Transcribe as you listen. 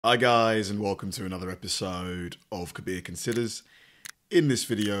Hi guys, and welcome to another episode of Kabir Considers. In this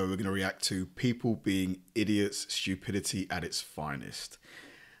video, we're going to react to people being idiots, stupidity at its finest.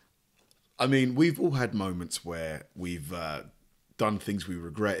 I mean, we've all had moments where we've done things we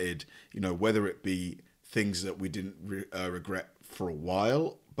regretted, whether it be things that we didn't regret for a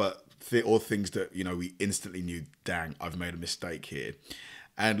while, or things that, we instantly knew, dang, I've made a mistake here.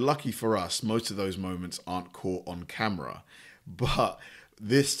 And lucky for us, most of those moments aren't caught on camera, but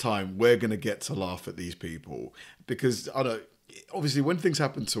this time we're going to get to laugh at these people because obviously when things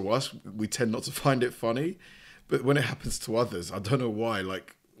happen to us, we tend not to find it funny, but when it happens to others, I don't know why,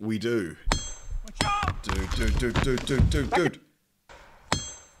 like we do. Dude.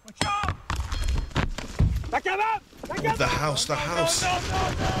 Watch out! Back up! Oh, the house. No.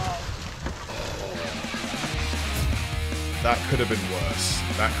 That could have been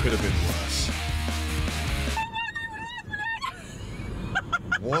worse.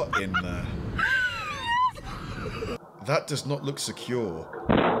 What in the... That does not look secure.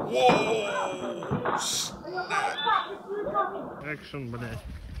 Whoa! Snap. Action, блядь.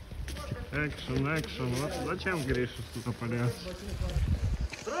 Action. Вот зачем Гриша сюда полез?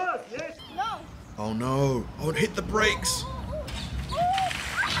 Oh no! Oh, hit the brakes!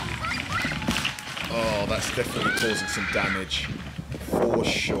 Oh, that's definitely causing some damage. For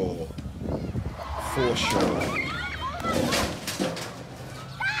sure.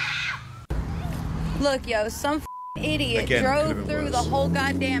 Look, yo, some idiot Again, drove through the whole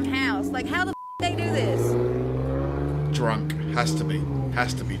goddamn house. Like, how the they do this? Drunk. Has to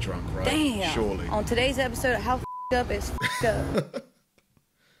be drunk, right? Damn. Surely. On today's episode of How Up is Up.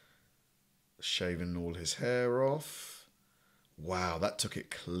 Shaving all his hair off. Wow, that took it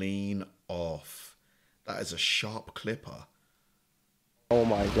clean off. That is a sharp clipper. Oh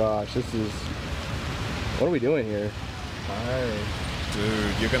my gosh, this is... What are we doing here?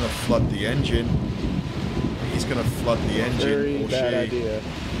 Dude, you're gonna flood the engine. He's gonna flood the engine. Very bad idea.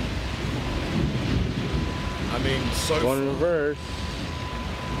 I mean, going in reverse.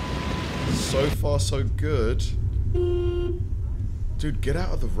 So far, so good. Dude, get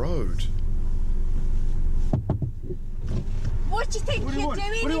out of the road. What do you think you're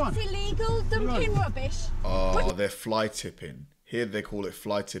doing? It's illegal dumping rubbish. Oh, they're fly tipping. Here they call it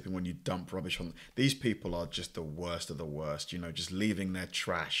fly tipping when you dump rubbish on. These people are just the worst of the worst, just leaving their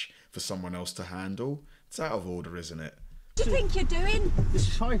trash for someone else to handle. It's out of order, isn't it? What do you think you're doing? This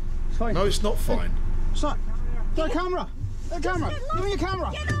is fine. It's fine. No, it's not fine. Stop. The camera. The camera. Give me your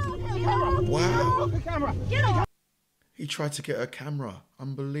camera. Get off the camera. Wow. The camera. Get off. He tried to get a camera.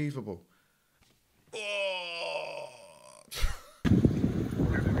 Unbelievable.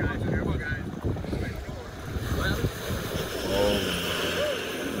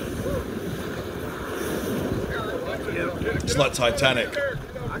 It's like Titanic.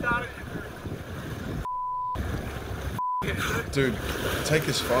 Dude, take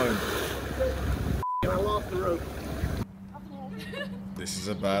his phone. This is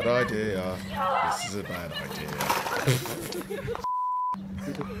a bad idea. Put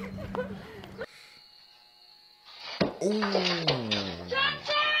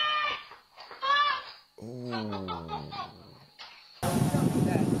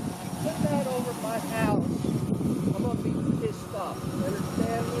that over my house. I'm gonna be pissed off. You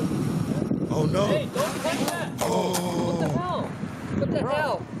understand me? Oh no! Hey, don't touch that! Oh! What the hell? What the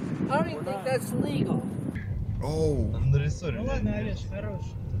hell? I don't even think that's legal. Oh!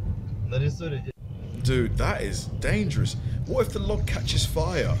 Dude, that is dangerous. What if the log catches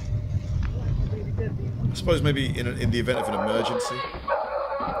fire? I suppose maybe in the event of an emergency.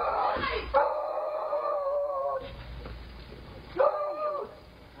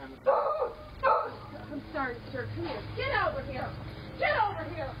 I'm sorry, sir. Come here. Get over here. Get over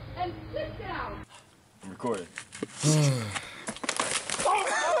here and sit down. I'm recording.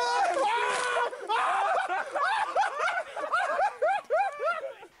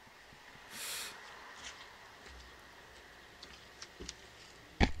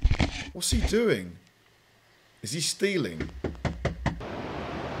 What's he doing? Is he stealing?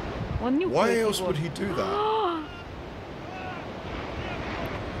 Why else would he do that?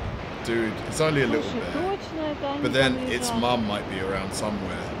 Dude, it's only a little bit. But then its mum might be around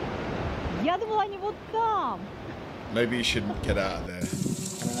somewhere. Maybe you shouldn't get out of there.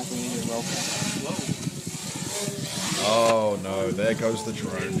 Oh no, there goes the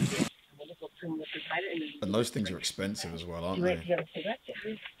drone. And those things are expensive as well, aren't they?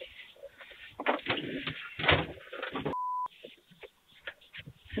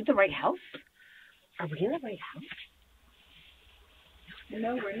 Is it the right house? Are we in the right house?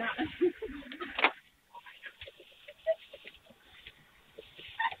 No, we're not.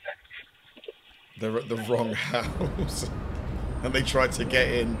 They're at the wrong house. And they tried to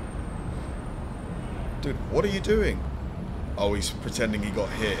get in. Dude, what are you doing? Oh, he's pretending he got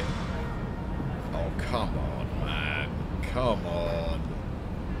hit. Oh, come on, man. Come on.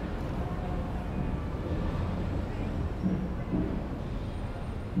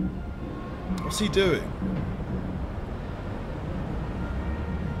 What's he doing?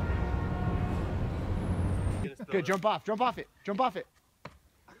 Okay, jump off it, jump off it.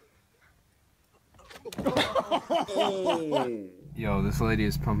 Yo, this lady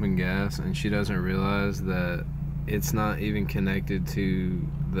is pumping gas and she doesn't realize that it's not even connected to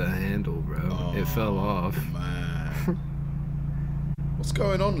the handle, bro. Oh, it fell off. Man. What's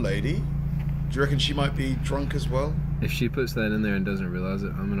going on, lady? Do you reckon she might be drunk as well? If she puts that in there and doesn't realize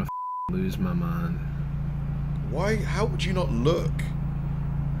it, I'm gonna lose my mind. Why? How would you not look?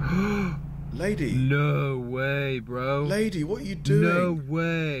 Lady. No way, bro. Lady, what are you doing? No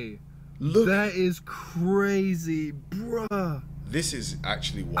way. Look. That is crazy, bruh. This is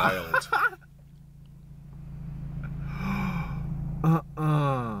actually wild.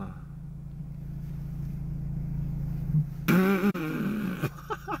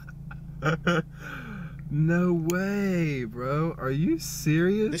 No way, bro. Are you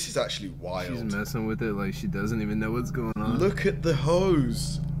serious? This is actually wild. She's messing with it like she doesn't even know what's going on. Look at the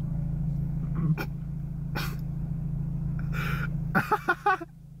hose.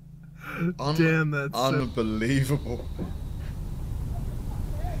 Damn, that's unbelievable.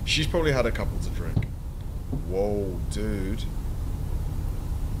 She's probably had a couple to drink. Whoa, dude.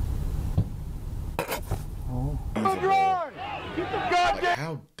 Oh. Like,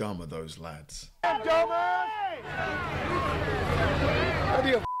 how dumb are those lads? Dumbass! That'd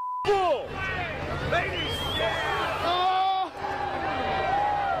be a fool! Ladies! Oh!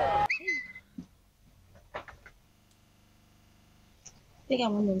 I think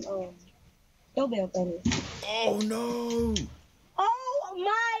I'm on the doorbell button. Oh no! Oh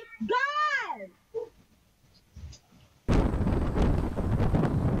my God!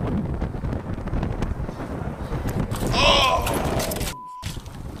 Oh!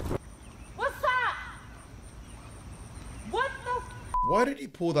 What's up? What the? Why did he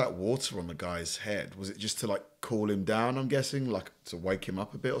pour that water on the guy's head? Was it just to like cool him down, I'm guessing? Like to wake him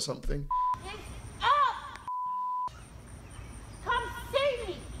up a bit or something? It's up! Come see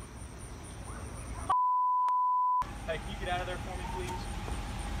me! Hey, can you get out of there for me, please?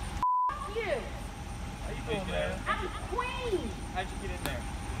 You! How you doing, man? I'm a queen! How'd you get in there?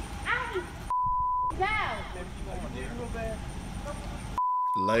 I'm down!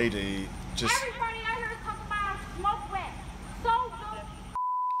 Lady, just... Everybody out here is talking about smoke wet. So good.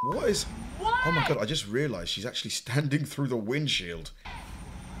 What is... What? Oh my god, I just realised she's actually standing through the windshield.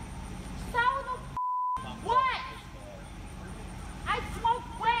 So the what? I smoke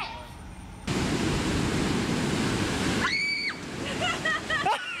wet.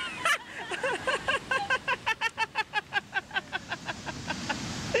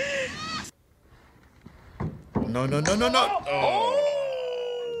 No, no, no, no, no! Oh.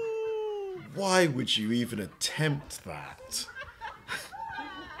 Why would you even attempt that?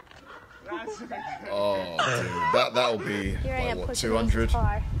 Oh, dude, that'll be Here I like, am what, pushing 200? this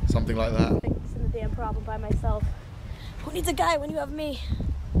car. Something like that? Fixing the damn problem by myself. Who needs a guy when you have me?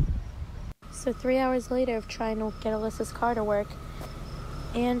 So 3 hours later of trying to get Alyssa's car to work,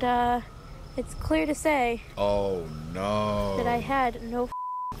 and it's clear to say Oh no! that I had no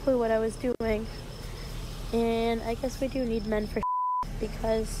clue what I was doing. And I guess we do need men for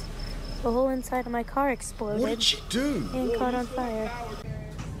because the whole inside of my car exploded. What did she do? And caught on fire.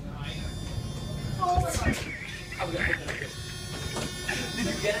 Did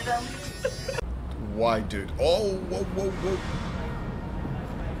you get it though? Why, dude? Oh, whoa, whoa, whoa.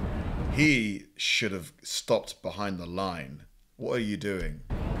 He should have stopped behind the line. What are you doing?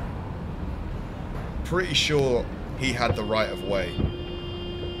 Pretty sure he had the right of way.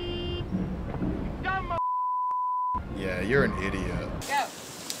 Yeah, you're an idiot. Go.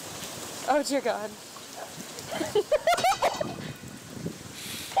 Oh dear God.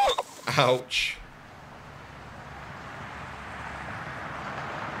 Ouch.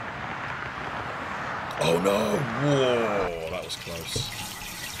 Oh no! Whoa, that was close.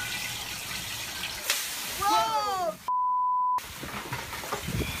 Whoa!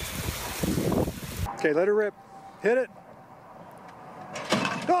 Okay, let her rip. Hit it.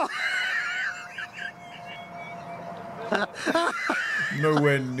 Oh.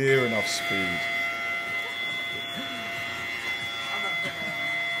 Nowhere near enough speed.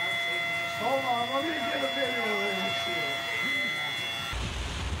 Hold on, let me get a video of this shit.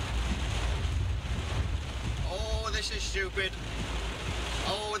 Oh, this is stupid.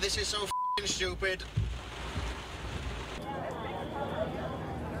 Oh, this is so stupid.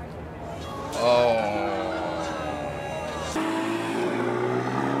 Oh.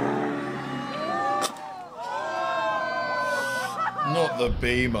 Not the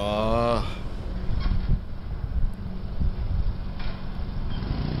Beamer.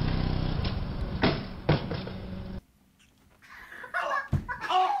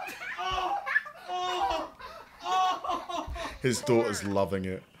 His daughter's loving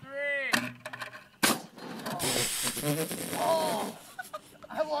it.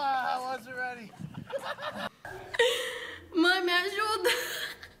 I wasn't ready. Mãe, me ajuda.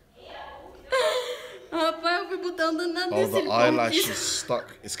 Rapaz, eu fui botando nada Oh, nesse the eyelash is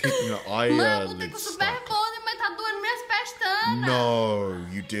stuck. It's keeping her eyelid Mãe, eu botei com super stuck. pose, mas tá doendo minhas pestanas. No,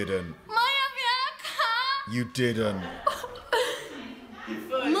 you didn't. Mãe, a minha cara. You didn't.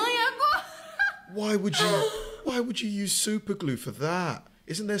 Mãe, agora. Why would you use super glue for that?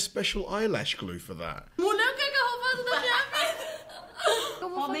 Isn't there special eyelash glue for that? Mulher, o que é que eu vou fazer da minha vida? O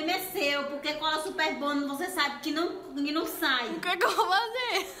problema é seu, porque cola super bond você sabe que não sai. O que é que eu vou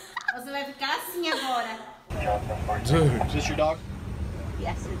fazer? Você vai ficar assim agora. Dude. Is this your dog?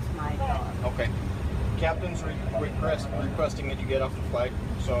 Yes, it's my dog. Okay. Captain's requesting that you get off the flag,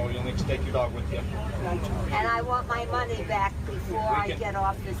 so you'll need to take your dog with you. And I want my money back before I get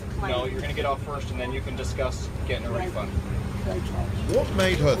off this plane. No, you're going to get off first, and then you can discuss getting a refund. What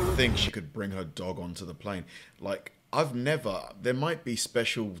made her think she could bring her dog onto the plane? Like, there might be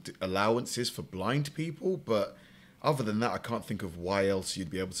special allowances for blind people, but other than that, I can't think of why else you'd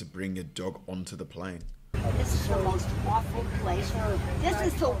be able to bring your dog onto the plane. This is the most awful place. This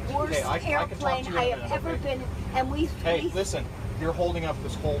is the worst airplane I have ever been in, and Hey, listen, you're holding up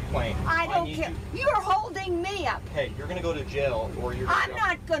this whole plane. I don't care. You're holding me up. Hey, you're going to go to jail, or you're I'm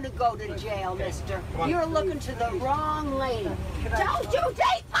not going to go to jail, mister. Come on. You're looking to the wrong lady. Don't you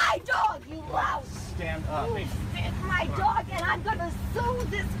take my dog, you louse. Stand up. You spit my dog, and I'm going to sue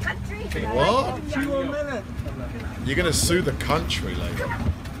this country. What? You're going to sue the country, lady?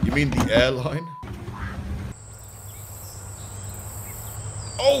 You mean the airline?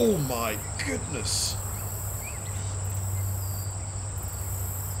 Oh my goodness.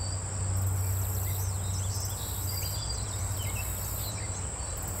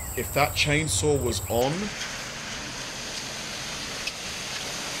 If that chainsaw was on,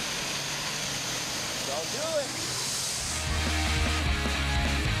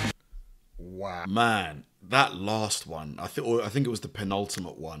 wow, man, that last one, I think it was the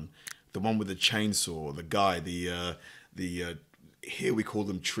penultimate one, the one with the chainsaw, the guy, here we call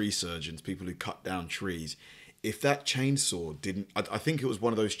them tree surgeons, people who cut down trees. If that chainsaw didn't, I think it was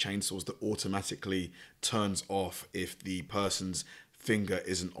one of those chainsaws that automatically turns off if the person's finger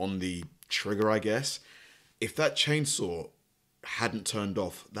isn't on the trigger, I guess. If that chainsaw hadn't turned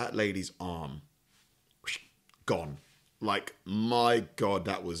off, that lady's arm, gone. Like, my God,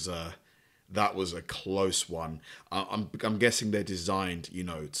 that was a close one. I'm guessing they're designed, you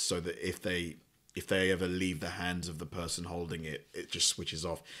know, so that if they ever leave the hands of the person holding it, it just switches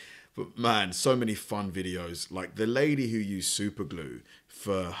off. But man, so many fun videos. Like the lady who used super glue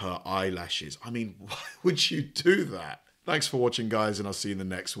for her eyelashes. I mean, why would you do that? Thanks for watching, guys, and I'll see you in the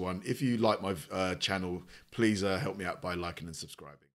next one. If you like my channel, please help me out by liking and subscribing.